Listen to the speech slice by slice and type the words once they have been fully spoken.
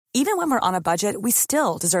Even when we're on a budget, we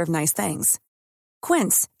still deserve nice things.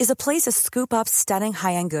 Quince is a place to scoop up stunning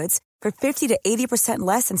high-end goods for 50 to 80%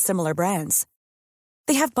 less than similar brands.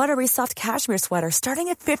 They have buttery soft cashmere sweaters starting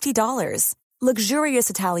at $50, luxurious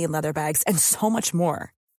Italian leather bags, and so much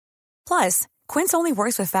more. Plus, Quince only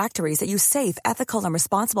works with factories that use safe, ethical, and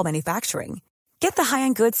responsible manufacturing. Get the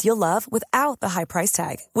high-end goods you'll love without the high price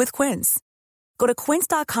tag with Quince. Go to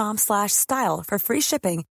quince.com/style for free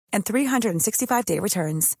shipping and 365-day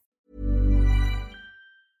returns.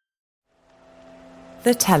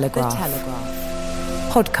 The Telegraph.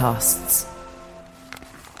 Podcasts.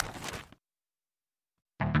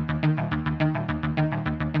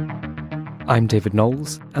 I'm David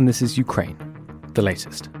Knowles, and this is Ukraine, the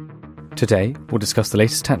latest. Today, we'll discuss the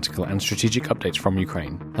latest tactical and strategic updates from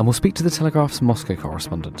Ukraine, and we'll speak to the Telegraph's Moscow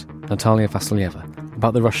correspondent, Natalia Vasilyeva,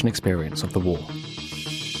 about the Russian experience of the war.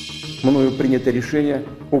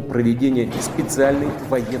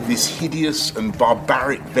 This hideous and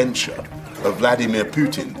barbaric venture of Vladimir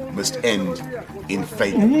Putin must end in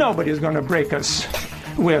failure. Nobody's going to break us.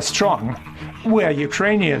 We're strong. We're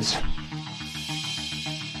Ukrainians.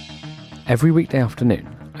 Every weekday afternoon,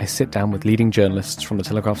 I sit down with leading journalists from the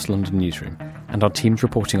Telegraph's London newsroom and our teams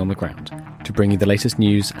reporting on the ground to bring you the latest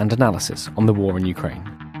news and analysis on the war in Ukraine.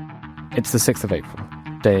 It's the 6th of April,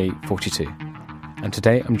 day 42, and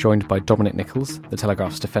today I'm joined by Dominic Nicholls, the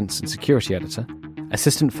Telegraph's Defence and Security Editor,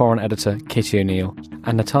 Assistant Foreign Editor Katie O'Neill,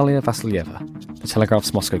 and Natalia Vasilyeva, the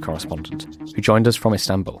Telegraph's Moscow correspondent, who joined us from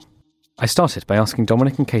Istanbul. I started by asking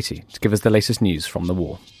Dominic and Katie to give us the latest news from the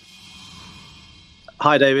war.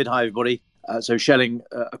 Hi, David. Hi, everybody. So shelling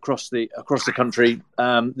across the country.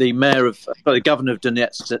 The governor of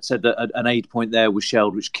Donetsk said that an aid point there was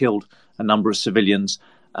shelled, which killed a number of civilians.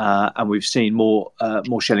 And we've seen more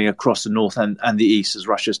shelling across the north and the east as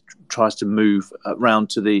Russia tries to move round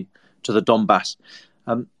to the Donbass.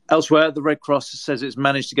 Elsewhere, the Red Cross says it's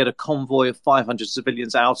managed to get a convoy of 500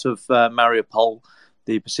 civilians out of Mariupol,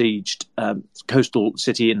 the besieged coastal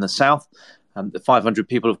city in the south. The 500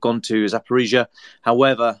 people have gone to Zaporizhia.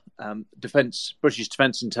 However, British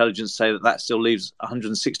Defence Intelligence say that still leaves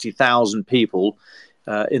 160,000 people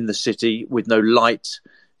in the city with no light,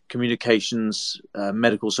 communications,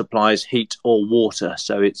 medical supplies, heat or water.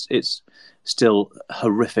 So it's still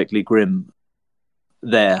horrifically grim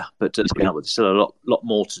there, but there's still a lot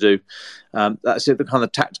more to do. That's it. The kind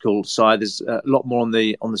of tactical side. There's a lot more on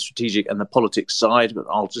the strategic and the politics side, but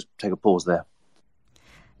I'll just take a pause there.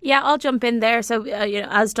 Yeah, I'll jump in there. So,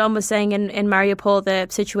 as Dom was saying, in Mariupol, the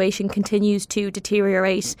situation continues to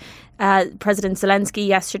deteriorate. President Zelensky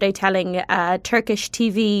yesterday telling Turkish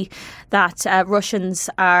TV that Russians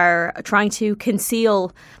are trying to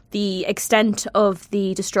conceal the extent of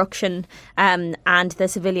the destruction and the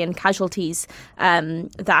civilian casualties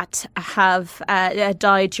that have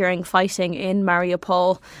died during fighting in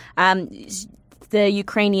Mariupol. The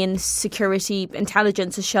Ukrainian security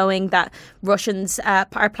intelligence is showing that Russians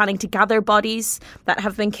are planning to gather bodies that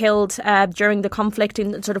have been killed during the conflict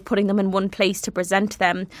and sort of putting them in one place to present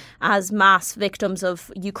them as mass victims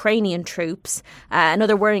of Ukrainian troops.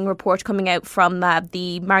 Another worrying report coming out from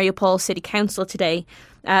the Mariupol City Council today,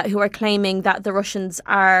 who are claiming that the Russians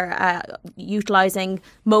are utilising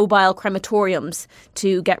mobile crematoriums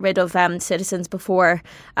to get rid of citizens before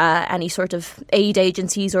any sort of aid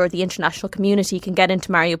agencies or the international community can get into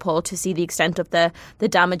Mariupol to see the extent of the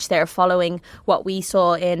damage there following what we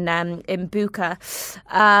saw in Bucha.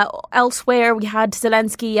 Elsewhere, we had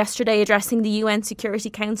Zelensky yesterday addressing the UN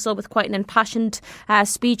Security Council with quite an impassioned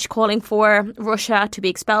speech calling for Russia to be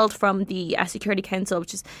expelled from the Security Council,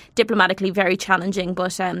 which is diplomatically very challenging,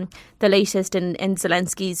 but the latest in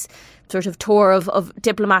Zelensky's sort of tour of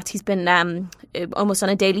diplomats. He's been almost on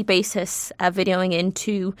a daily basis videoing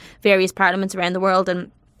into various parliaments around the world,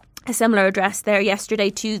 and a similar address there yesterday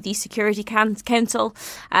to the Security Council.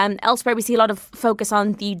 Elsewhere, we see a lot of focus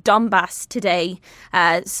on the Donbass today.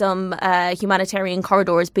 Some humanitarian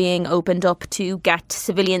corridors being opened up to get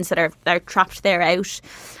civilians that are trapped there out.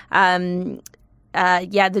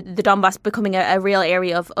 The Donbass becoming a real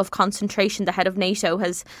area of concentration. The head of NATO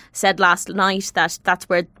has said last night that that's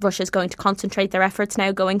where Russia is going to concentrate their efforts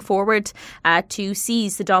now going forward to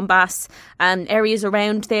seize the Donbass. Areas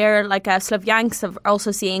around there, like Slavyansk, are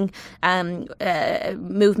also seeing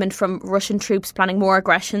movement from Russian troops planning more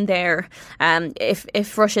aggression there.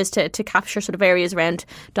 If Russia is to capture sort of areas around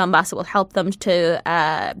Donbass, it will help them to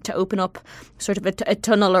open up sort of a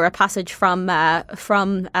tunnel or a passage from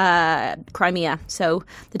Crimea. So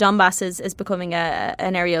the Donbass is becoming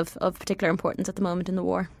an area of particular importance at the moment in the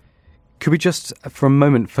war. Could we just, for a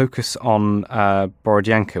moment, focus on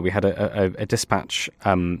Borodyanka? We had a dispatch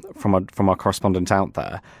from our correspondent out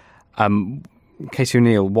there. Katie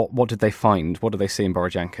O'Neill, what did they find? What did they see in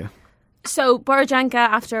Borodyanka? So Borodyanka,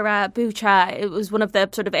 after Bucha, it was one of the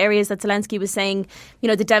sort of areas that Zelensky was saying,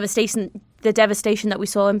 the devastation that we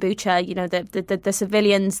saw in Bucha, the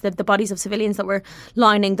civilians, the bodies of civilians that were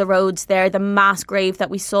lining the roads there, the mass grave that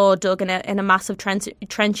we saw dug in a massive trench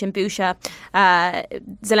in Bucha.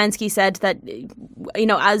 Zelensky said that,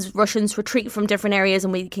 as Russians retreat from different areas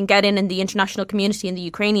and we can get in, and the international community and the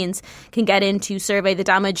Ukrainians can get in to survey the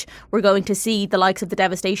damage, we're going to see the likes of the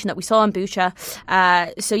devastation that we saw in Bucha.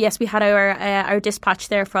 So yes, we had our dispatch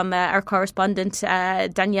there from our correspondent,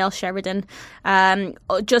 Danielle Sheridan.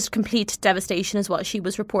 Just complete devastation is what she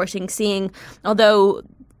was reporting, seeing, although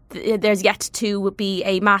there's yet to be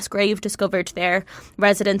a mass grave discovered there.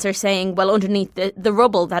 Residents are saying, well, underneath the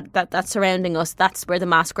rubble that's surrounding us, that's where the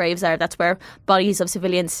mass graves are. That's where bodies of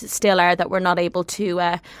civilians still are that we're not able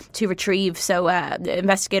to retrieve. So the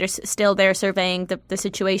investigators still there surveying the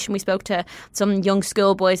situation. We spoke to some young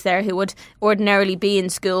schoolboys there who would ordinarily be in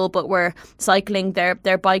school but were cycling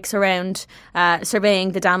their bikes around,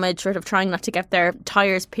 surveying the damage, sort of trying not to get their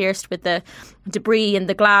tyres pierced with the debris and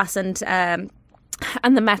the glass and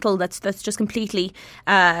the metal that's just completely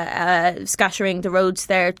scattering the roads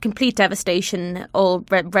there. Complete devastation, all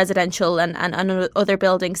residential and other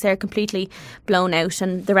buildings there completely blown out,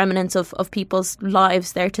 and the remnants of people's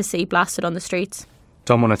lives there to see blasted on the streets.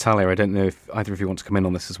 Dom or Natalia, I don't know if either of you want to come in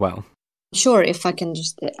on this as well. Sure, if I can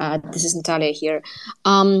just add, this is Natalia here.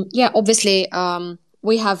 Obviously,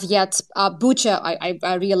 we have yet Bucha.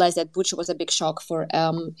 I realized that Bucha was a big shock for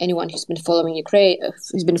anyone who's been following Ukraine,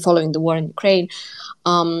 who's been following the war in Ukraine.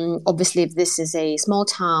 Obviously, this is a small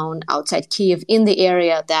town outside Kyiv in the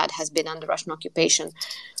area that has been under Russian occupation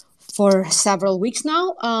for several weeks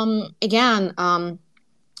now.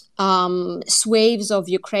 Swathes of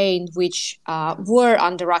Ukraine which were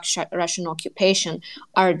under Russian occupation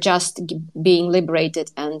are just being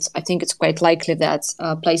liberated, and I think it's quite likely that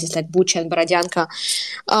places like Bucha and Borodyanka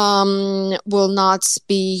will not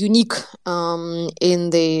be unique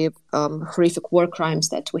in the horrific war crimes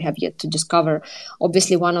that we have yet to discover.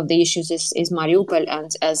 Obviously, one of the issues is Mariupol,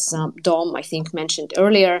 and as Dom, I think, mentioned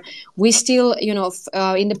earlier, we still,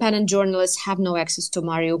 independent journalists have no access to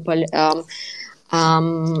Mariupol.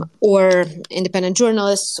 Or independent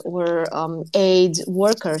journalists or aid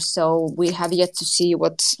workers. So we have yet to see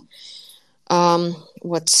what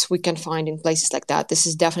we can find in places like that. This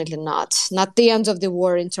is definitely not the end of the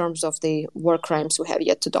war in terms of the war crimes we have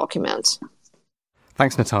yet to document.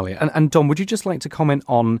 Thanks, Natalia. And Dom, would you just like to comment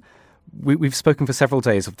on, we've spoken for several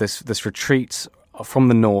days of this retreat from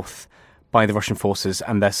the north by the Russian forces,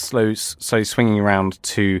 and they're slowly swinging around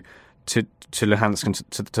to Luhansk and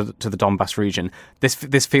to the Donbass region.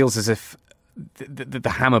 This feels as if the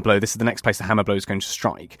hammer blow, this is the next place the hammer blow is going to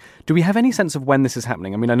strike. Do we have any sense of when this is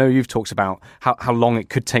happening? I mean, I know you've talked about how long it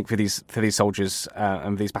could take for these soldiers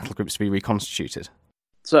and these battle groups to be reconstituted.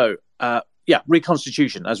 So,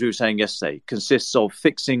 reconstitution, as we were saying yesterday, consists of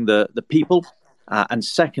fixing the people and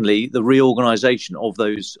secondly, the reorganisation of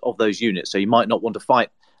those units. So you might not want to fight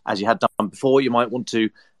as you had done before. You might want to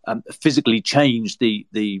physically change the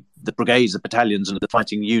brigades, the battalions and the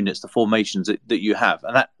fighting units, the formations that you have.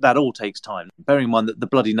 And that all takes time. Bearing in mind that the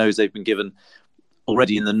bloody nose they've been given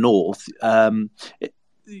already in the north, it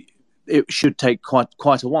should take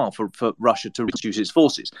quite a while for Russia to reduce its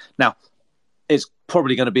forces. Now, it's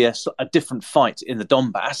probably going to be a different fight in the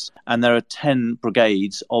Donbass, and there are 10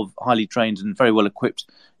 brigades of highly trained and very well equipped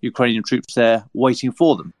Ukrainian troops there waiting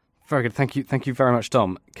for them. Very good. Thank you very much,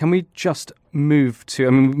 Dom. Can we just move to,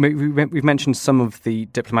 we've mentioned some of the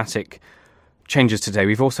diplomatic changes today.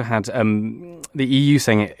 We've also had the EU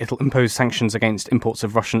saying it'll impose sanctions against imports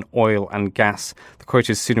of Russian oil and gas. The quote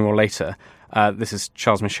is sooner or later. This is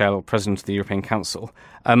Charles Michel, President of the European Council.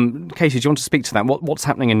 Katie, do you want to speak to that? What's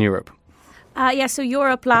happening in Europe? So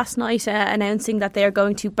Europe last night announcing that they are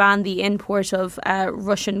going to ban the import of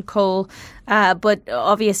Russian coal, but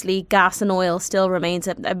obviously gas and oil still remains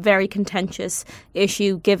a very contentious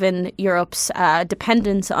issue given Europe's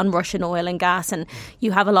dependence on Russian oil and gas, and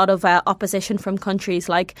you have a lot of opposition from countries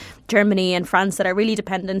like Germany and France that are really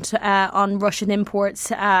dependent on Russian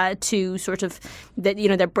imports to sort of,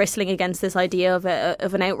 they're bristling against this idea of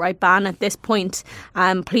an outright ban at this point,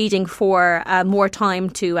 pleading for more time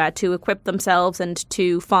to equip themselves and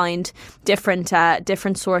to find different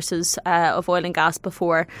sources of oil and gas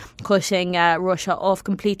before cutting Russia off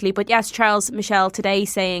completely. But yes, Charles Michel today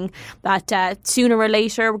saying that sooner or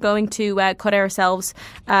later we're going to cut ourselves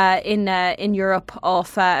in Europe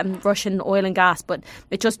off Russian oil and gas, but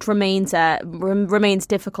it just remains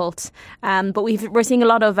difficult. But we're seeing a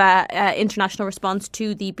lot of international response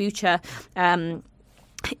to the Bucha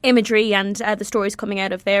imagery and the stories coming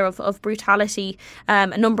out of there of brutality,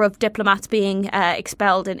 a number of diplomats being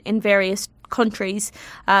expelled in various countries.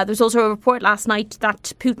 There was also a report last night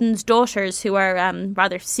that Putin's daughters, who are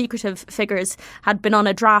rather secretive figures, had been on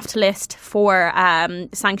a draft list for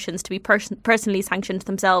sanctions, to be personally sanctioned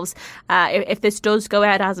themselves. If this does go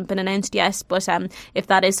out, it hasn't been announced yet, but if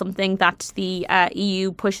that is something that the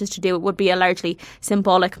EU pushes to do, it would be a largely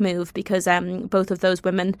symbolic move, because both of those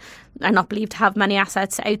women are not believed to have many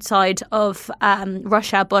assets outside of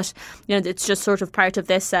Russia, but it's just sort of part of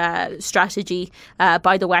this strategy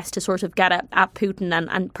by the West to sort of get at Putin,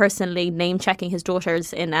 and personally name-checking his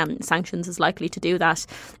daughters in sanctions is likely to do that.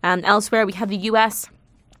 Elsewhere, we have the US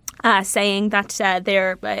saying that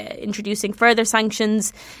they're introducing further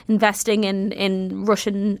sanctions. Investing in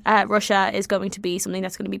Russia is going to be something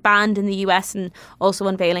that's going to be banned in the US, and also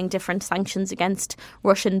unveiling different sanctions against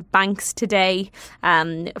Russian banks today.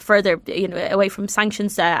 Further, away from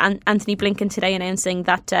sanctions, Anthony Blinken today announcing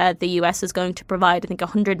that the US is going to provide, I think,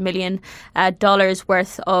 $100 million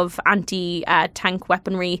worth of anti-tank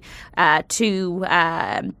weaponry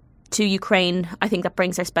to Ukraine. I think that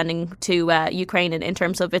brings our spending to Ukraine in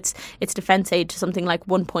terms of its defence aid to something like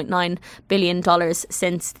 $1.9 billion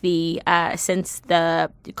since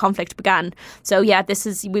the conflict began. So yeah,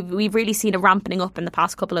 we've really seen a ramping up in the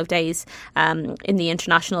past couple of days in the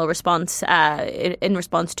international response in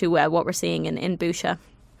response to what we're seeing in Bucha.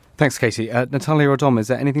 Thanks, Katie. Natalia or Dom, is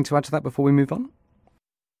there anything to add to that before we move on?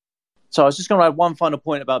 So I was just going to add one final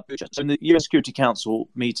point about Bucha. So in the UN Security Council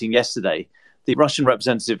meeting yesterday, the Russian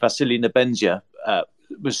representative Vasily Nebenzia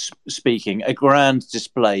was speaking, a grand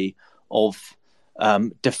display of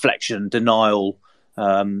deflection, denial,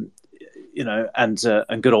 and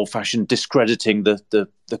good old-fashioned discrediting the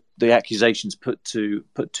accusations put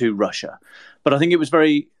to Russia. But I think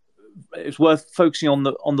it's worth focusing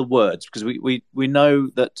on the words, because we know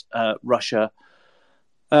that Russia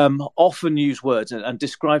often use words and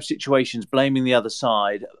describe situations blaming the other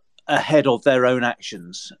side ahead of their own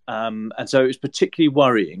actions. And so it was particularly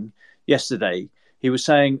worrying yesterday. He was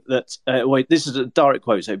saying that, this is a direct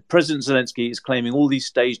quote, so President Zelensky is claiming all these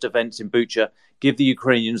staged events in Bucha give the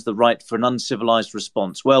Ukrainians the right for an uncivilized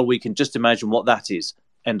response. Well, we can just imagine what that is,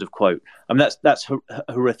 end of quote. I mean, that's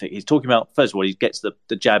horrific. He's talking about, first of all, he gets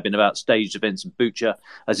the jab in about staged events in Bucha,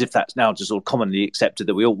 as if that's now just all commonly accepted,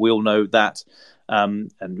 that we all know that.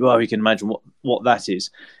 And well, we can imagine what that is.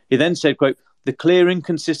 He then said, quote, "The clear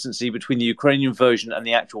inconsistency between the Ukrainian version and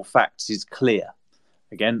the actual facts is clear."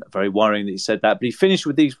 Again, very worrying that he said that. But he finished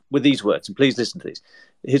with these words, and please listen to these.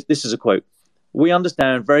 This is a quote. "We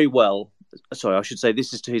understand very well." Sorry, I should say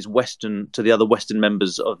this is to the other Western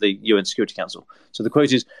members of the UN Security Council. So the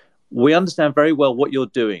quote is, "We understand very well what you're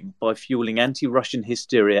doing by fueling anti-Russian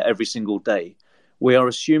hysteria every single day. We are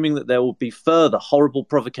assuming that there will be further horrible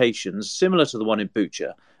provocations similar to the one in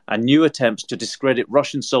Bucha, and new attempts to discredit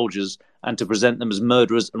Russian soldiers and to present them as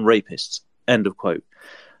murderers and rapists." End of quote.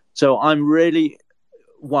 So I'm really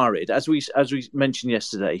worried, as we mentioned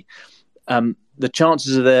yesterday, the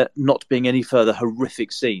chances of there not being any further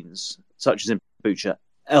horrific scenes, such as in Bucha,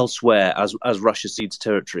 elsewhere as Russia cedes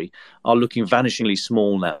territory, are looking vanishingly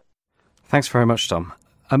small now. Thanks very much, Tom.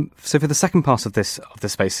 So for the second part of this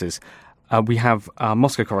Spaces, we have our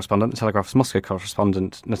Moscow correspondent, the Telegraph's Moscow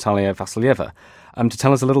correspondent, Natalia Vasilyeva, to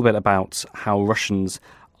tell us a little bit about how Russians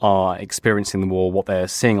are experiencing the war, what they're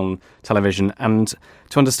seeing on television, and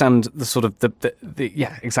to understand the sort of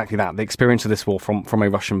exactly that, the experience of this war from a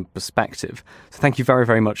Russian perspective. So thank you very,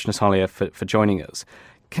 very much, Natalia, for joining us.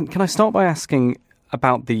 Can I start by asking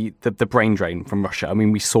about the brain drain from Russia? I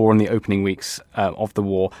mean, we saw in the opening weeks of the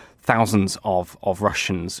war thousands of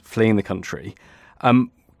Russians fleeing the country.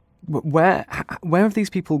 Where have these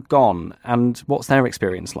people gone, and what's their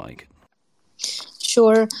experience like?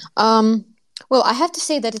 Sure. Well, I have to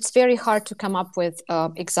say that it's very hard to come up with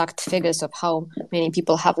exact figures of how many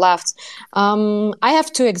people have left. I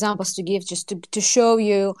have two examples to give just to show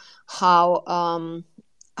you how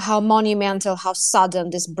monumental, how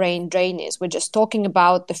sudden this brain drain is. We're just talking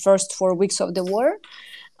about the first 4 weeks of the war.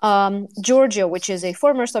 Georgia, which is a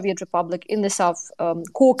former Soviet republic in the South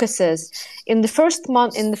Caucasus, in the first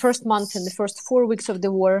 4 weeks of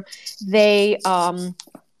the war, they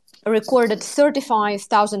recorded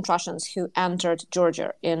 35,000 Russians who entered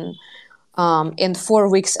Georgia in 4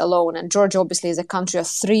 weeks alone. And Georgia obviously is a country of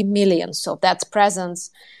 3 million, so that presence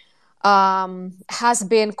has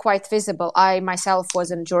been quite visible. I myself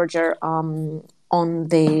was in Georgia in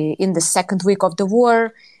the second week of the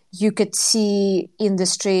war. You could see in the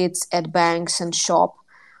streets, at banks and shop,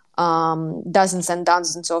 dozens and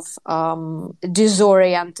dozens of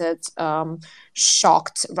disoriented,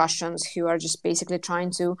 shocked Russians who are just basically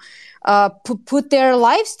trying to put their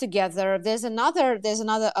lives together. There's another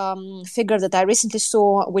figure that I recently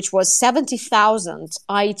saw, which was 70,000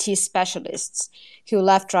 IT specialists who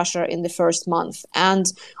left Russia in the first month. And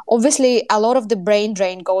obviously, a lot of the brain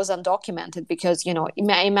drain goes undocumented because,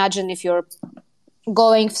 imagine if you're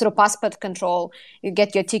going through passport control, you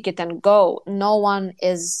get your ticket and go. No one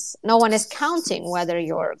is counting whether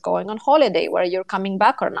you're going on holiday, whether you're coming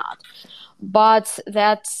back or not. But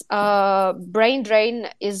that brain drain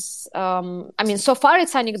is, so far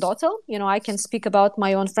it's anecdotal. I can speak about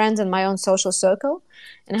my own friends and my own social circle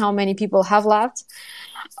and how many people have left.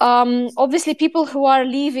 Obviously, people who are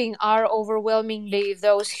leaving are overwhelmingly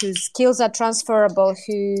those whose skills are transferable,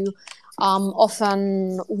 who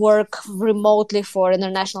often work remotely for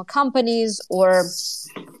international companies or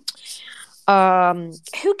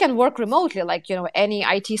who can work remotely, like, any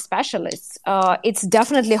IT specialists. It's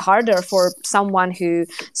definitely harder for someone who,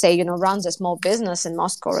 say, runs a small business in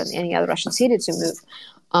Moscow or in any other Russian city to move.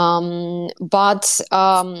 But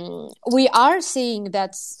we are seeing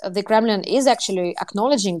that the Kremlin is actually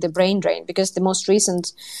acknowledging the brain drain, because the most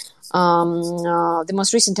recent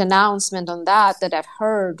announcement on that I've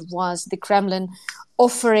heard was the Kremlin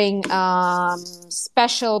offering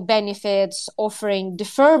special benefits, offering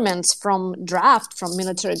deferments from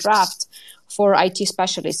military draft for IT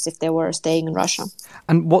specialists if they were staying in Russia.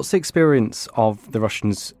 And what's the experience of the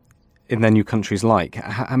Russians in their new countries like?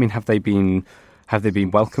 Have they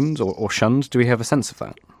been welcomed or shunned? Do we have a sense of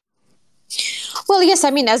that? Well, yes.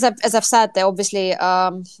 As I've said, obviously,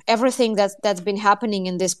 everything that's been happening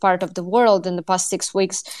in this part of the world in the past 6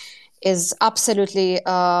 weeks is absolutely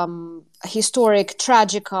historic,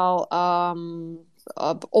 tragical.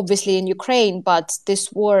 Obviously, in Ukraine, but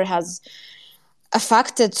this war has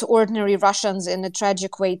affected ordinary Russians in a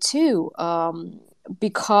tragic way too,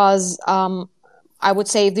 because I would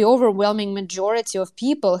say the overwhelming majority of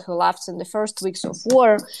people who left in the first weeks of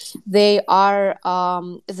war, they are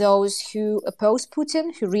those who oppose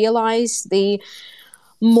Putin, who realize the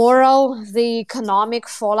moral, the economic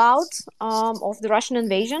fallout of the Russian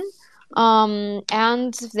invasion.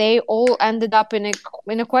 And they all ended up in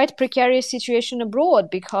a quite precarious situation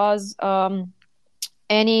abroad, because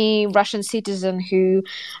any Russian citizen who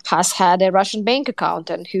has had a Russian bank account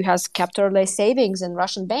and who has kept all their savings in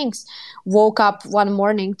Russian banks woke up one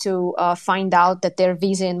morning to find out that their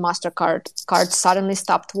Visa and MasterCard cards suddenly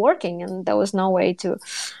stopped working, and there was no way to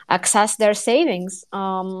access their savings.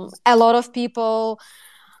 A lot of people,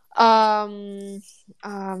 their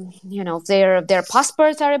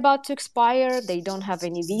passports are about to expire. They don't have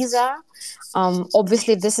any visa.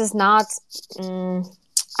 Obviously, this is not...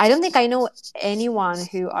 I don't think I know anyone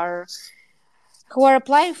who are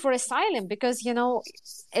applying for asylum, because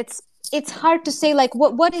it's hard to say, like,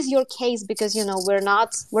 what is your case, because we're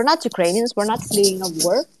not Ukrainians, we're not fleeing a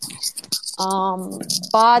war,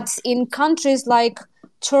 but in countries like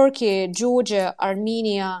Turkey, Georgia,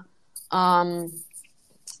 Armenia,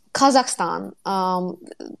 Kazakhstan,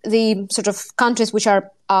 the sort of countries which are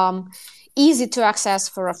easy to access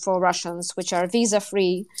for Russians, which are visa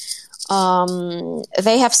free.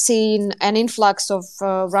 They have seen an influx of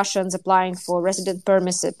Russians applying for resident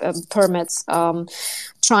permits,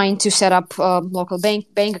 trying to set up local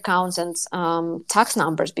bank accounts and tax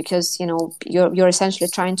numbers, because you're essentially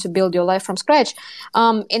trying to build your life from scratch.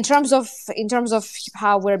 In terms of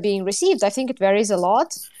how we're being received, I think it varies a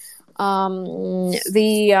lot. I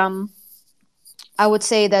would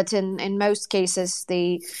say that in most cases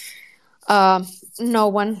no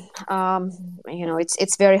one,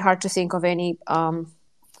 it's very hard to think of any.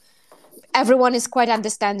 Everyone is quite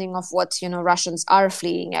understanding of what Russians are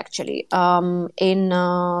fleeing. Actually, in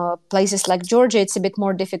places like Georgia, it's a bit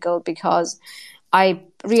more difficult, because I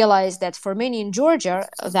realized that for many in Georgia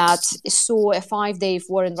that saw a 5-day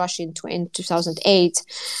war in Russia in 2008.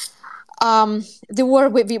 The war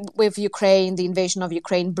with Ukraine, the invasion of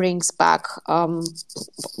Ukraine, brings back,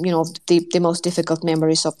 the most difficult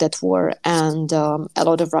memories of that war, and a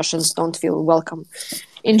lot of Russians don't feel welcome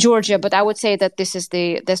in Georgia. But I would say that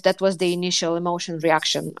that was the initial emotion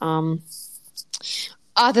reaction.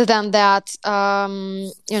 Other than that,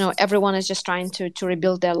 everyone is just trying to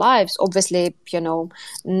rebuild their lives. Obviously,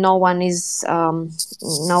 no one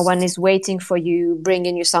is waiting for you,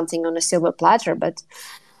 bringing you something on a silver platter, but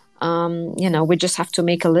we just have to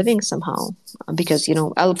make a living somehow because,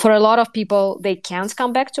 for a lot of people, they can't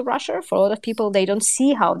come back to Russia. For a lot of people, they don't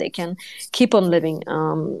see how they can keep on living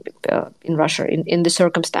in Russia in the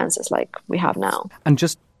circumstances like we have now. And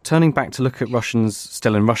just turning back to look at Russians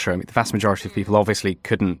still in Russia, I mean, the vast majority of people obviously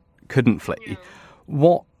couldn't flee.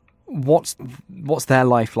 What's their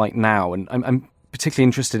life like now? And I'm particularly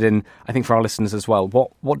interested in, I think for our listeners as well,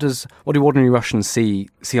 what do ordinary Russians see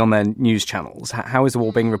on their news channels? How is the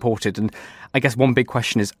war being reported? And I guess one big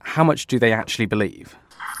question is, how much do they actually believe?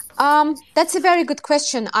 That's a very good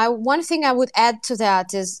question. One thing I would add to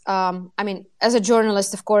that is, as a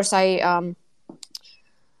journalist, of course, to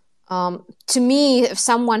me, if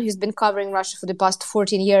someone who's been covering Russia for the past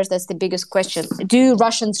 14 years, that's the biggest question. Do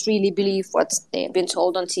Russians really believe what they've been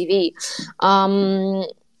told on TV?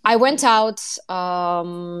 I went out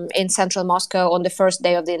in central Moscow on the first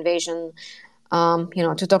day of the invasion,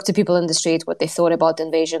 to talk to people in the street, what they thought about the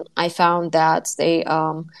invasion. I found that they,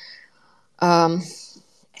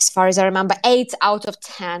 as far as I remember, 8 out of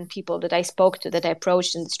 10 people that I spoke to, that I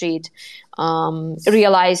approached in the street,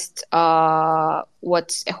 realized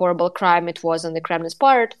what a horrible crime it was on the Kremlin's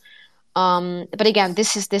part. But again,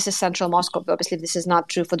 this is central Moscow. Obviously, this is not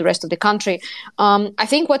true for the rest of the country. I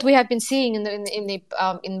think what we have been seeing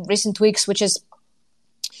in recent weeks, which is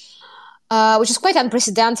quite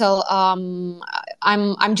unprecedented.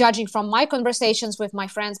 I'm judging from my conversations with my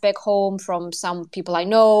friends back home, from some people I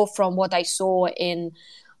know, from what I saw in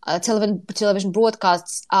television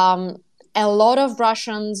broadcasts. A lot of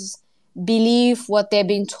Russians believe what they're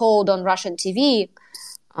being told on Russian TV,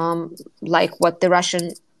 like what the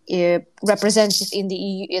Russian representative in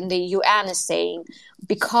the UN is saying,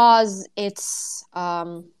 because it's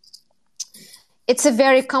a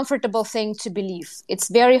very comfortable thing to believe. It's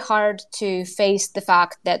very hard to face the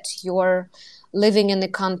fact that you're living in the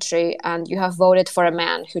country and you have voted for a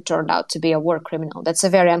man who turned out to be a war criminal. That's a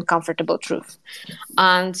very uncomfortable truth.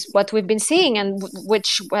 And what we've been seeing, and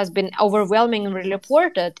which has been overwhelmingly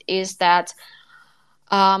reported, is that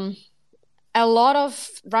a lot of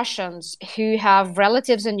Russians who have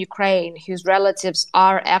relatives in Ukraine, whose relatives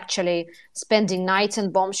are actually spending nights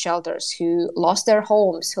in bomb shelters, who lost their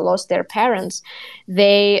homes, who lost their parents,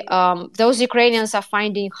 those Ukrainians are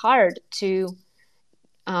finding hard to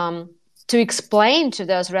explain to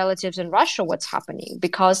those relatives in Russia what's happening,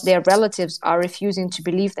 because their relatives are refusing to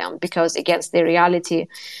believe them, because against their reality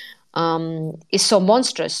is so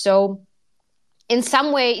monstrous. So in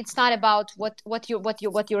some way, it's not about what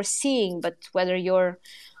you're seeing, but whether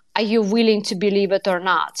are you willing to believe it or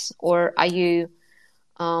not, or are you,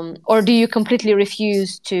 or do you completely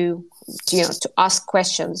refuse to ask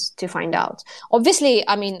questions to find out? Obviously,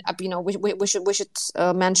 we should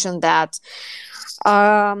mention that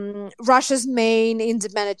Russia's main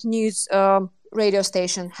independent news radio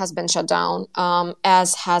station has been shut down,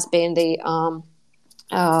 as has been the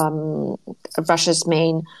Russia's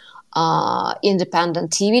main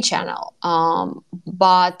independent TV channel,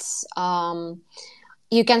 but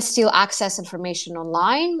you can still access information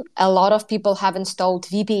online. A lot of people have installed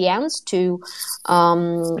VPNs to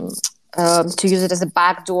use it as a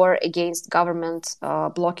backdoor against government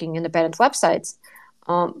blocking independent websites.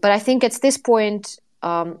 But I think at this point,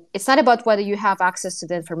 it's not about whether you have access to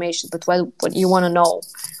the information, but what you want to know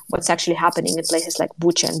what's actually happening in places like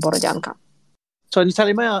Bucha and Borodyanka. So,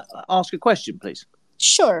 Natalia, may I ask a question, please?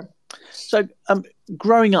 Sure. So,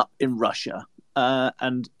 growing up in Russia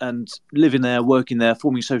and living there, working there,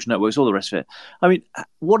 forming social networks, all the rest of it. I mean,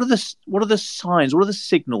 what are the signs? What are the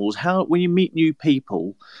signals? How, when you meet new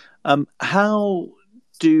people, how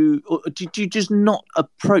do you just not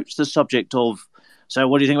approach the subject of, so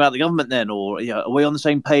what do you think about the government then? Or are we on the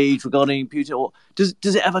same page regarding Putin? Or does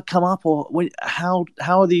it ever come up? Or how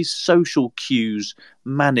are these social cues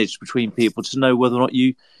managed between people to know whether or not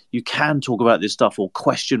you can talk about this stuff or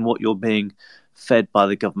question what you're being fed by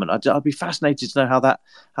the government? I'd be fascinated to know how that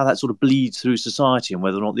sort of bleeds through society, and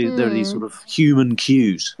whether or not there are these sort of human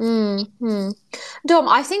cues. Dom,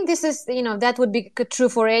 I think this is, that would be true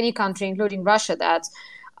for any country, including Russia, that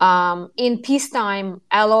in peacetime,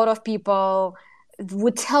 a lot of people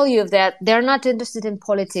would tell you that they're not interested in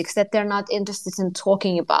politics, that they're not interested in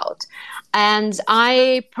talking about. And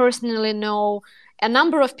I personally know a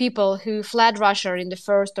number of people who fled Russia in the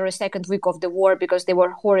first or second week of the war because they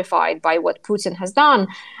were horrified by what Putin has done.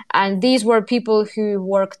 And these were people who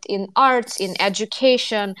worked in arts, in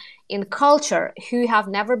education, in culture, who have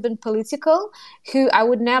never been political, who I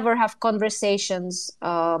would never have conversations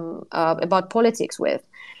about politics with,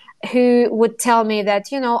 who would tell me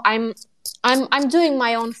that, I'm doing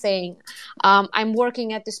my own thing. I'm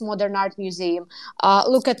working at this modern art museum.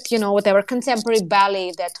 Look at whatever contemporary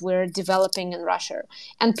ballet that we're developing in Russia.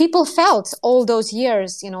 And people felt all those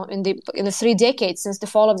years, in the 3 decades since the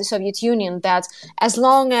fall of the Soviet Union, that as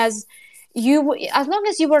long as you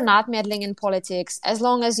were not meddling in politics, as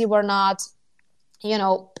long as you were not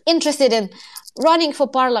interested in running for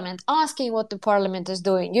parliament, asking what the parliament is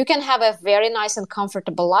doing, you can have a very nice and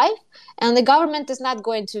comfortable life, and the government is not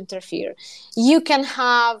going to interfere. You can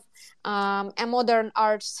have a modern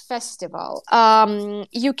arts festival.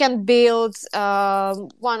 You can build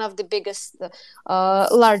one of the biggest,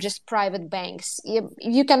 largest private banks.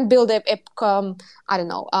 You can build a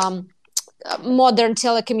modern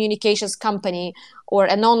telecommunications company or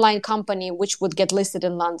an online company which would get listed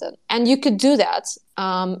in London. And you could do that,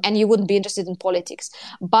 and you wouldn't be interested in politics.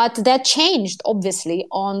 But that changed, obviously,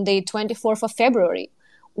 on the 24th of February,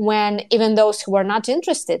 when even those who were not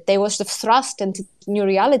interested, they were sort of thrust into new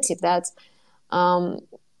reality that,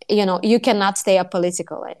 you cannot stay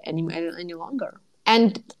apolitical any longer.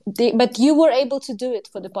 But you were able to do it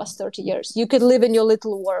for the past 30 years. You could live in your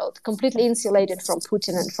little world, completely insulated from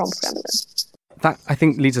Putin and from Kremlin. That, I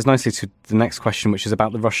think, leads us nicely to the next question, which is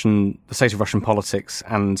about the state of Russian politics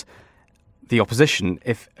and the opposition.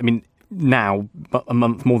 Now,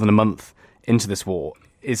 more than a month into this war,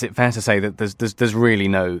 is it fair to say that there's really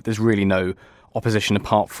no opposition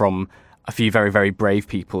apart from a few very, very brave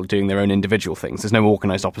people doing their own individual things? There's no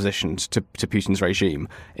organised opposition to Putin's regime.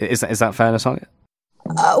 Is that fair, Natalia?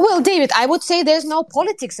 Well, David, I would say there's no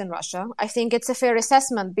politics in Russia. I think it's a fair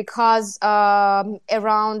assessment because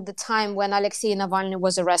around the time when Alexei Navalny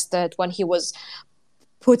was arrested, when he was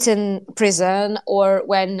put in prison, or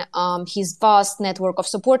when his vast network of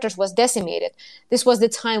supporters was decimated, this was the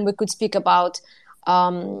time we could speak about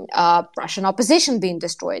Russian opposition being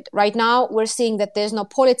destroyed. Right now, we're seeing that there's no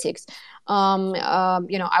politics. I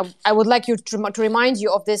would like you to remind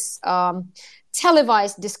you of this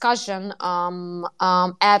televised discussion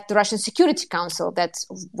at the Russian Security Council that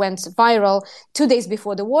went viral 2 days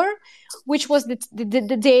before the war, which was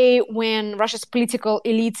the day when Russia's political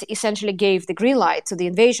elite essentially gave the green light to the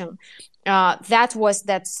invasion. That was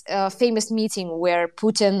that famous meeting where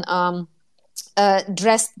Putin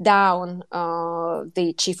dressed down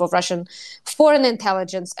the chief of Russian foreign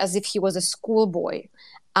intelligence as if he was a schoolboy.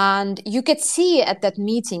 And you could see at that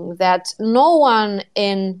meeting that no one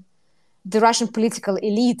in the Russian political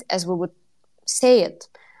elite, as we would say it,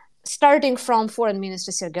 starting from Foreign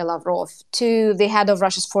Minister Sergei Lavrov to the head of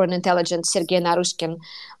Russia's foreign intelligence, Sergei Naryshkin,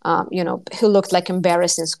 who looked like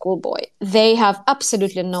embarrassing schoolboy, they have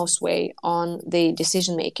absolutely no sway on the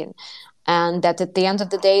decision making. And that at the end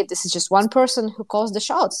of the day, this is just one person who calls the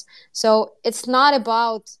shots. So it's not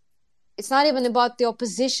even about the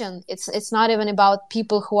opposition. It's not even about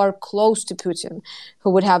people who are close to Putin,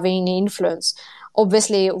 who would have any influence.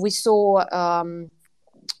 Obviously, we saw,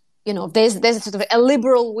 there's a sort of a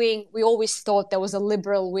liberal wing. We always thought there was a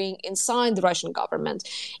liberal wing inside the Russian government,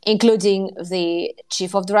 including the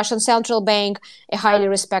chief of the Russian Central Bank, a highly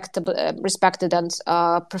respected and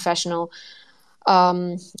professional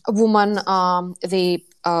woman, the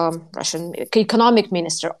Russian economic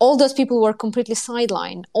minister. All those people were completely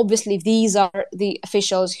sidelined. Obviously, these are the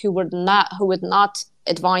officials who would not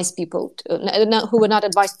advise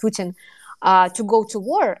Putin to go to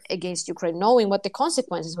war against Ukraine, knowing what the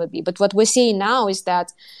consequences would be. But what we're seeing now is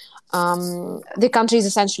that the country is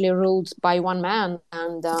essentially ruled by one man,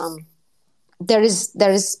 and there is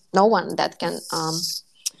no one that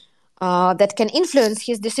can influence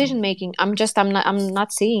his decision making. I'm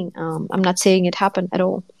not seeing it happen at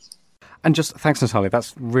all. And just thanks, Natalia.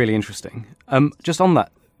 That's really interesting. Just on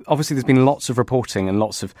that, obviously, there's been lots of reporting and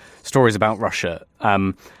lots of stories about Russia.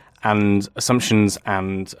 And assumptions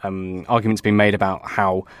and arguments being made about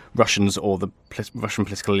how Russians or the Russian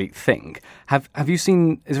political elite think. Have you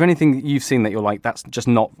seen? Is there anything that you've seen that you're like, that's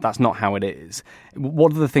not how it is?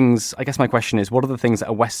 What are the things? I guess my question is, what are the things that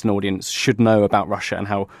a Western audience should know about Russia and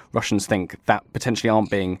how Russians think that potentially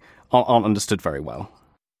aren't understood very well?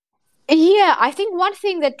 Yeah, I think one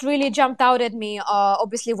thing that really jumped out at me,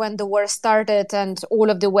 obviously, when the war started and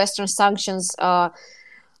all of the Western sanctions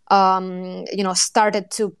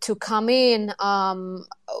started to come in.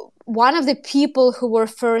 One of the people who were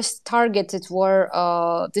first targeted were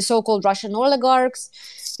the so-called Russian oligarchs.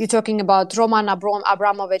 You're talking about Roman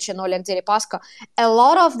Abramovich and Oleg Deripaska. A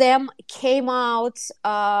lot of them came out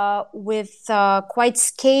with quite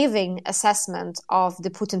scathing assessment of the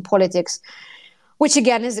Putin politics, which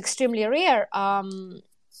again is extremely rare.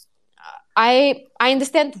 I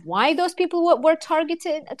understand why those people were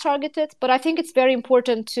targeted, but I think it's very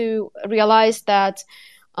important to realize that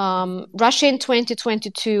Russia in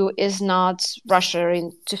 2022 is not Russia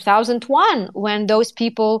in 2001, when those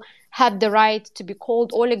people had the right to be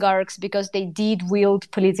called oligarchs because they did wield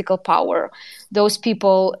political power. Those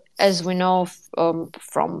people, as we know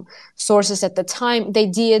from sources at the time, they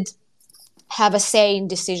did have a say in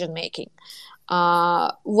decision making.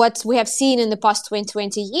 What we have seen in the past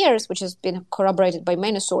 20 years, which has been corroborated by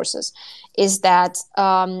many sources, is that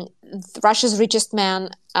Russia's richest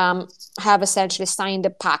men have essentially signed a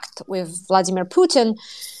pact with Vladimir Putin,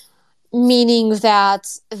 meaning that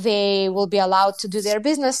they will be allowed to do their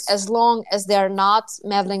business as long as they're not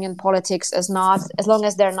meddling in politics, as long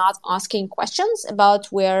as they're not asking questions about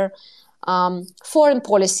where foreign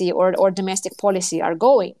policy or domestic policy are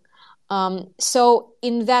going. So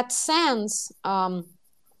in that sense, for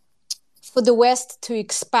the West to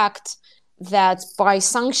expect that by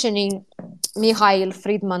sanctioning Mikhail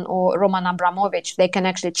Friedman or Roman Abramovich, they can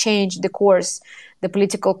actually change the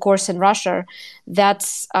political course in Russia,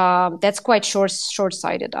 that's quite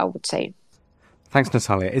short-sighted, I would say. Thanks,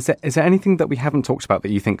 Natalia. Is there anything that we haven't talked about that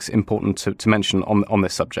you think is important to mention on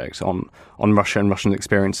this subject, on Russia and Russian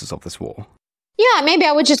experiences of this war? Yeah, maybe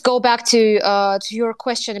I would just go back to your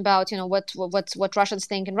question about what Russians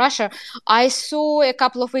think in Russia. I saw a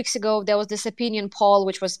couple of weeks ago there was this opinion poll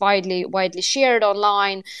which was widely shared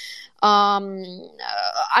online. I'm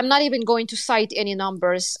not even going to cite any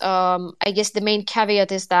numbers. I guess the main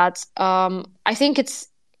caveat is that I think it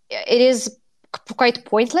is quite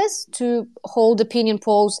pointless to hold opinion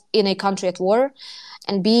polls in a country at war,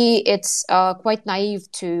 and it's quite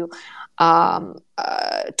naive to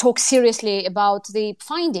talk seriously about the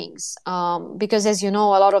findings, because, as you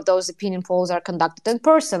know, a lot of those opinion polls are conducted in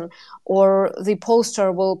person, or the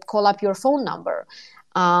pollster will call up your phone number.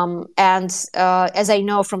 And as I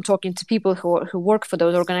know from talking to people who work for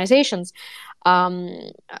those organizations,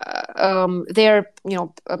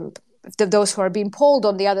 those who are being polled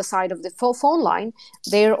on the other side of the phone line,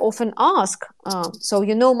 they're often asked, so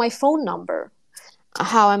you know my phone number,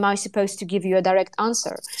 how am I supposed to give you a direct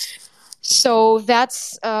answer? So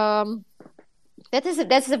that's a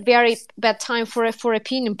very bad time for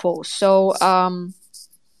opinion polls. So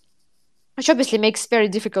which obviously makes it very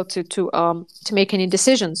difficult to make any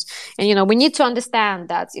decisions. And we need to understand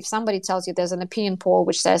that if somebody tells you there's an opinion poll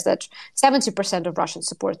which says that 70% of Russians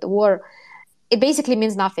support the war, it basically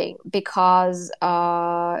means nothing, because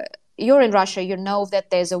you're in Russia, you know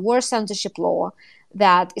that there's a war censorship law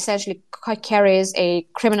that essentially carries a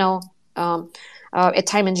criminal a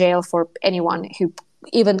time in jail for anyone who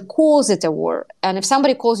even calls it a war. And if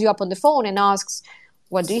somebody calls you up on the phone and asks,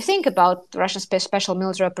 what do you think about the Russian special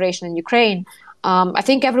military operation in Ukraine? I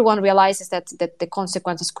think everyone realizes that the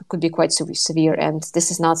consequences could be quite severe, and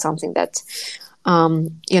this is not something that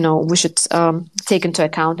we should take into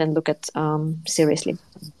account and look at seriously.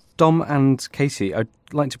 Dom and Casey, I'd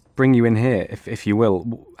like to bring you in here, if you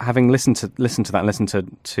will. Having listened to that, and listened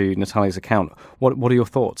to Natalia's account, what are your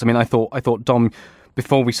thoughts? I mean, I thought Dom,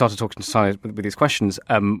 before we started talking to Natalia with these questions,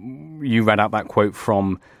 you read out that quote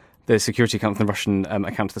from the Security Council, the Russian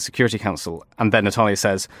account to the Security Council, and then Natalia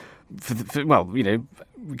says,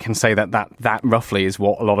 we can say that roughly is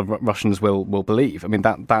what a lot of Russians will believe. I mean,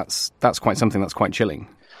 that's quite something that's quite chilling.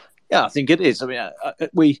 Yeah, I think it is. I mean,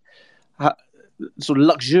 we sort of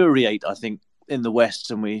luxuriate, I think, in the West,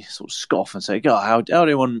 and we sort of scoff and say, "God, how do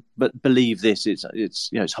anyone but believe this?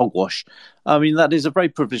 It's hogwash." I mean, that is a very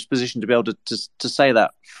privileged position to be able to say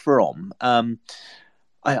that from. I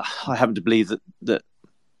happen to believe that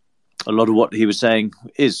a lot of what he was saying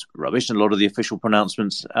is rubbish, and a lot of the official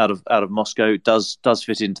pronouncements out of Moscow does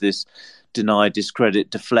fit into this deny, discredit,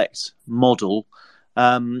 deflect model.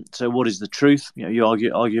 So, what is the truth? You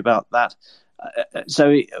argue about that.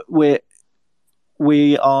 So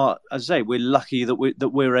we are, as I say, we're lucky that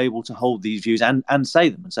we're able to hold these views and say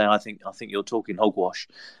them and say, I think you're talking hogwash.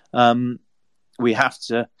 We have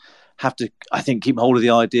to, I think, keep hold of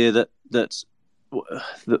the idea that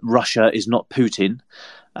Russia is not Putin,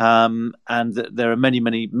 and that there are many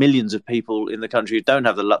millions of people in the country who don't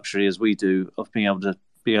have the luxury, as we do, of being able to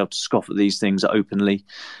scoff at these things openly,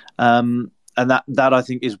 and that I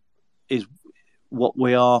think is what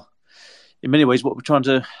we are. In many ways, what we're trying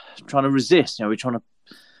to resist. We're trying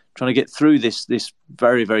to get through this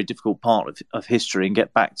very, very difficult part of history and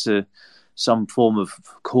get back to some form of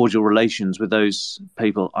cordial relations with those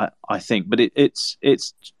people. I think, but it's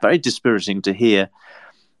very dispiriting to hear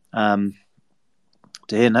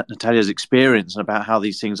Natalia's experience about how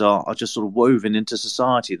these things are just sort of woven into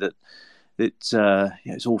society. That it's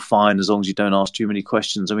all fine as long as you don't ask too many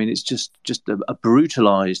questions. I mean, it's just a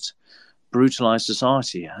brutalized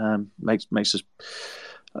society. Makes us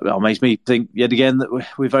makes me think yet again that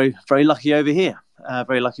we're very, very lucky over here.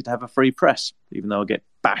 Very lucky to have a free press, even though I get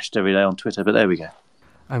bashed every day on Twitter. But there we go.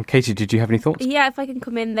 Katie, did you have any thoughts? Yeah, if I can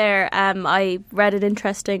come in there, I read an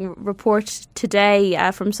interesting report today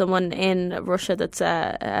from someone in Russia that's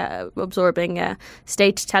absorbing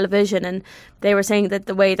state television, and they were saying that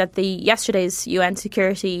the way that yesterday's UN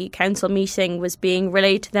Security Council meeting was being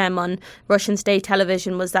relayed to them on Russian state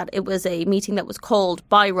television was that it was a meeting that was called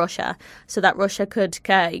by Russia, so that Russia could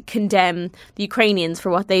condemn the Ukrainians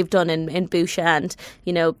for what they've done in Bucha, and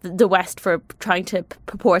the West for trying to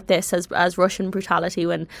purport this as Russian brutality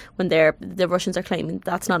when the Russians are claiming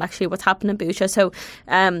that's not actually what's happened in Bucha. So,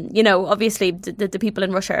 obviously the people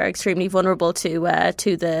in Russia are extremely vulnerable to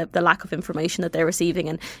the lack of information that they're receiving,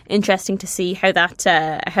 and interesting to see how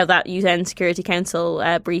that UN Security Council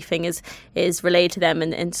briefing is relayed to them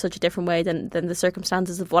in such a different way than the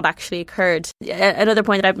circumstances of what actually occurred. Another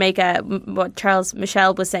point that I'd make, what Charles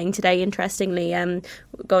Michel was saying today, interestingly,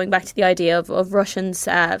 going back to the idea of Russians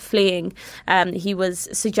fleeing, he was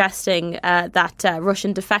suggesting that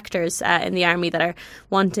Russian defectors in the army that are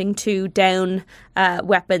wanting to down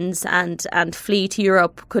weapons and flee to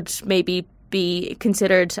Europe could maybe be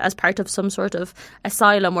considered as part of some sort of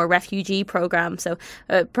asylum or refugee program. So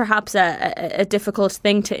perhaps a difficult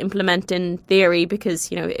thing to implement in theory, because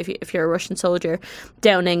if you're a Russian soldier,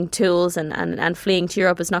 downing tools and fleeing to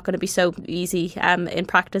Europe is not going to be so easy in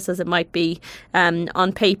practice as it might be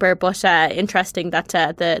on paper. But interesting that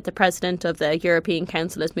the president of the European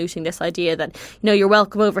Council is mooting this idea that you're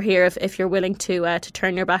welcome over here if you're willing to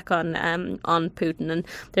turn your back on Putin, and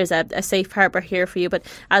there's a safe harbour here for you. But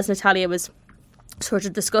as Natalia was sort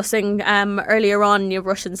of discussing earlier on,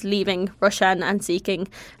 Russians leaving Russia and seeking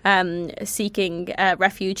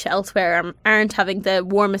refuge elsewhere aren't having the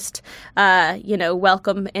warmest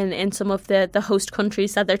welcome in some of the host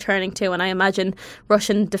countries that they're turning to, and I imagine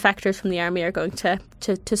Russian defectors from the army are going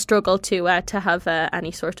to struggle to have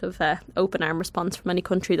any sort of open arm response from any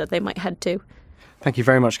country that they might head to. Thank you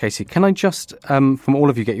very much, Katie. Can I just, from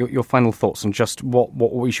all of you, get your final thoughts on just what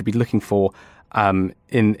we should be looking for in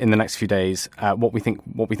the next few days, what we think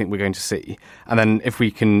we're going to see, and then if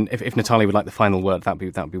Natalia would like the final word,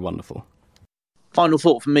 that'd be wonderful. Final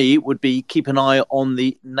thought for me would be keep an eye on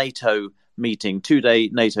the NATO meeting,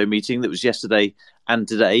 2-day NATO meeting that was yesterday and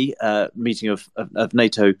today, meeting of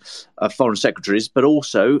NATO foreign secretaries, but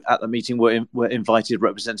also at the meeting were invited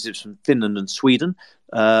representatives from Finland and Sweden,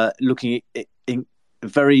 looking at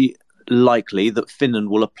very likely that Finland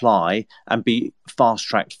will apply and be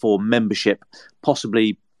fast-tracked for membership,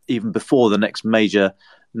 possibly even before the next major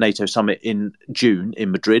NATO summit in June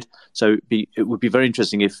in Madrid. So it would be very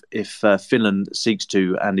interesting if Finland seeks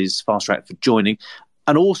to and is fast-tracked for joining.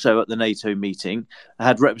 And also at the NATO meeting, I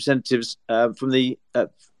had representatives from the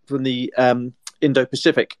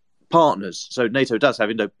Indo-Pacific partners. So NATO does have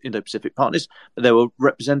Indo-Pacific partners, but there were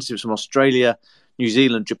representatives from Australia, New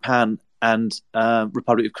Zealand, Japan, and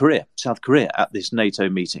Republic of Korea, South Korea, at this NATO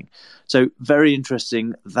meeting. So very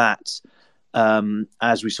interesting that,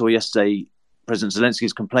 as we saw yesterday, President Zelensky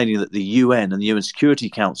is complaining that the UN and the UN Security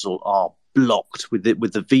Council are blocked with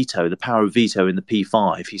the veto, the power of veto in the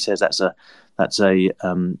P5. He says it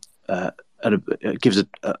gives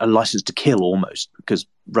a license to kill almost, because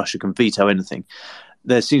Russia can veto anything.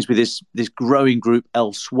 There seems to be this growing group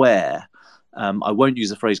elsewhere. I won't use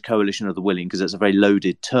the phrase coalition of the willing because it's a very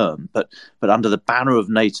loaded term, but under the banner of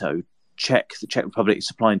NATO, the Czech Republic is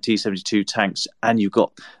supplying T-72 tanks, and you've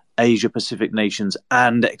got Asia-Pacific nations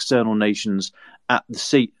and external nations at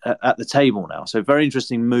the table now. So very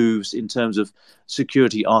interesting moves in terms of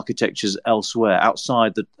security architectures elsewhere,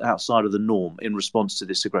 outside of the norm in response to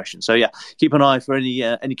this aggression. So yeah, keep an eye for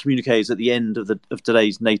any communiques at the end of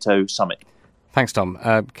today's NATO summit. Thanks, Tom.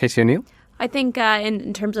 Katie O'Neill? I think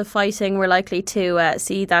in terms of fighting, we're likely to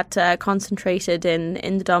see that concentrated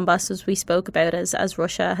in the Donbass, as we spoke about, as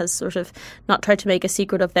Russia has sort of not tried to make a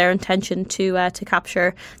secret of their intention to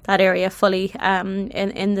capture that area fully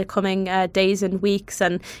in the coming days and weeks.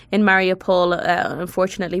 And in Mariupol,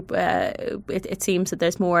 unfortunately, it seems that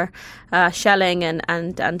there's more shelling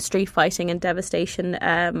and street fighting and devastation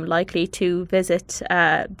likely to visit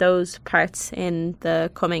those parts in the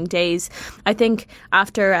coming days. I think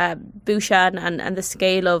after Bucha and the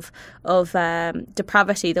scale of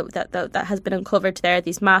depravity that has been uncovered there,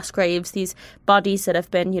 these mass graves, these bodies that have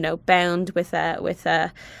been bound with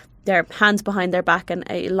their hands behind their back and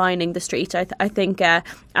lining the street. I think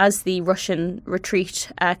as the Russian retreat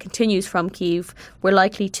continues from Kyiv, we're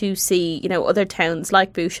likely to see other towns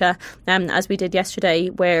like Bucha, as we did yesterday,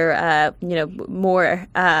 where more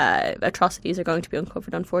atrocities are going to be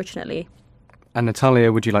uncovered, unfortunately. And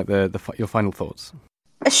Natalia, would you like your final thoughts?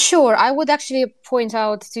 Sure. I would actually point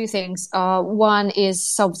out two things. One is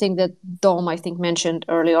something that Dom, I think, mentioned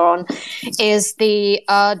earlier on, is the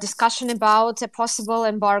discussion about a possible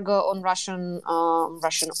embargo on Russian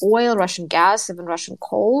oil, Russian gas, even Russian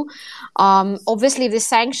coal. Obviously, the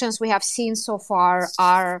sanctions we have seen so far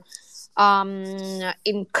are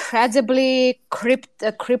incredibly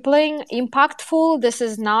crippling, impactful. This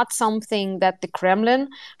is not something that the Kremlin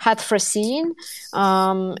had foreseen.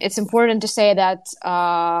 It's important to say that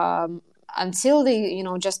until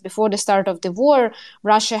just before the start of the war,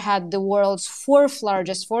 Russia had the world's fourth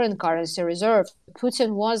largest foreign currency reserve.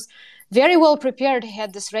 Putin was very well prepared. He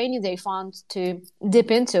had this rainy day fund to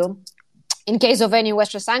dip into in case of any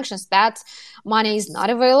Western sanctions. That money is not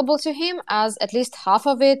available to him, as at least half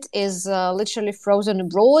of it is literally frozen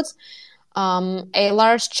abroad. A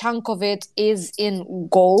large chunk of it is in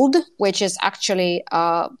gold, which is actually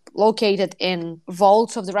located in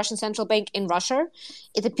vaults of the Russian central bank in Russia.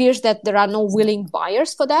 It appears that there are no willing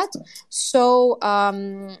buyers for that. So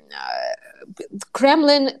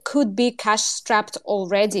Kremlin could be cash-strapped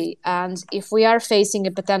already. And if we are facing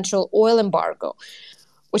a potential oil embargo,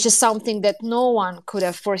 which is something that no one could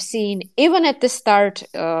have foreseen, even at the start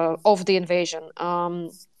of the invasion,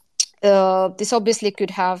 this obviously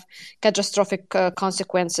could have catastrophic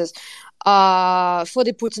consequences for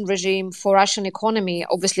the Putin regime, for Russian economy,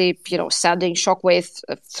 obviously, sending shockwave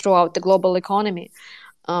throughout the global economy.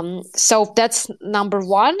 So that's number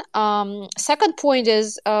one. Second point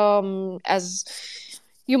is, as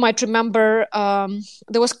you might remember,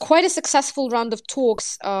 there was quite a successful round of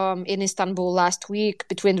talks in Istanbul last week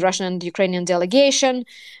between the Russian and Ukrainian delegation.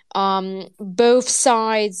 Both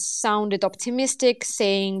sides sounded optimistic,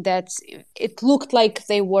 saying that it looked like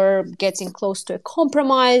they were getting close to a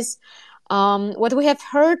compromise. What we have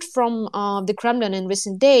heard from the Kremlin in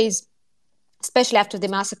recent days, especially after the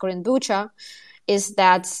massacre in Bucha, is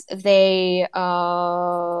that they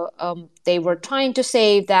were trying to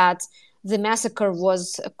say that the massacre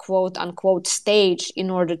was a quote-unquote staged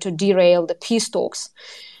in order to derail the peace talks,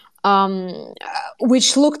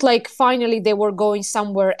 which looked like finally they were going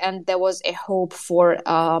somewhere, and there was a hope for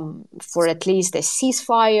at least a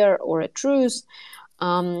ceasefire or a truce.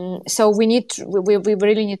 So we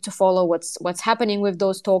really need to follow what's happening with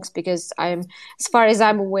those talks, because as far as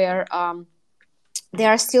I'm aware, they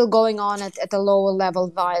are still going on at a lower level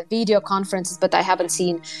via video conferences, but I haven't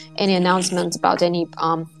seen any announcements about any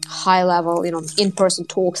high level, in-person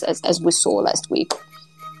talks as we saw last week.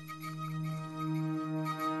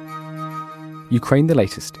 Ukraine the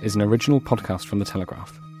Latest is an original podcast from The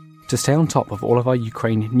Telegraph. To stay on top of all of our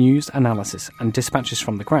Ukraine news, analysis and dispatches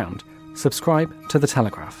from the ground, subscribe to The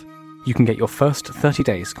Telegraph. You can get your first 30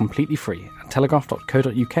 days completely free at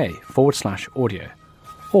telegraph.co.uk/audio.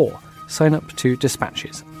 Or sign up to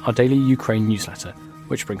Dispatches, our daily Ukraine newsletter,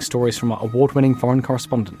 which brings stories from our award-winning foreign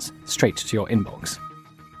correspondents straight to your inbox.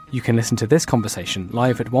 You can listen to this conversation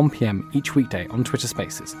live at 1 p.m. each weekday on Twitter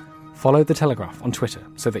Spaces. Follow The Telegraph on Twitter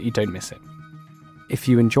so that you don't miss it. If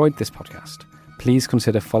you enjoyed this podcast, please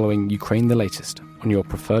consider following Ukraine the Latest on your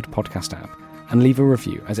preferred podcast app and leave a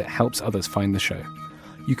review, as it helps others find the show.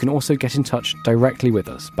 You can also get in touch directly with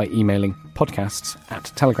us by emailing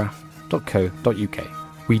podcasts@telegraph.co.uk.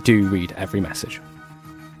 We do read every message.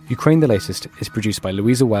 Ukraine the Latest is produced by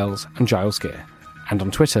Louisa Wells and Giles Gear, and on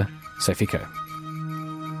Twitter, Sophie Coe.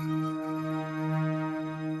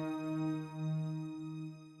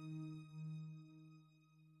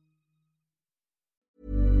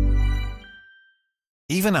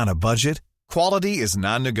 Even on a budget, quality is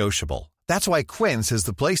non-negotiable. That's why Quince is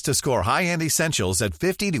the place to score high-end essentials at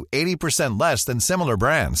 50 to 80% less than similar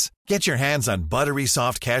brands. Get your hands on buttery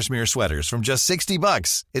soft cashmere sweaters from just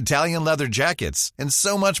 $60, Italian leather jackets, and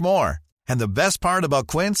so much more. And the best part about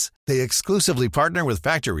Quince, they exclusively partner with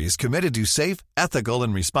factories committed to safe, ethical,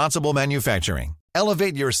 and responsible manufacturing.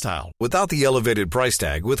 Elevate your style without the elevated price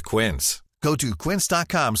tag with Quince. Go to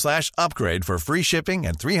quince.com/upgrade for free shipping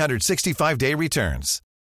and 365-day returns.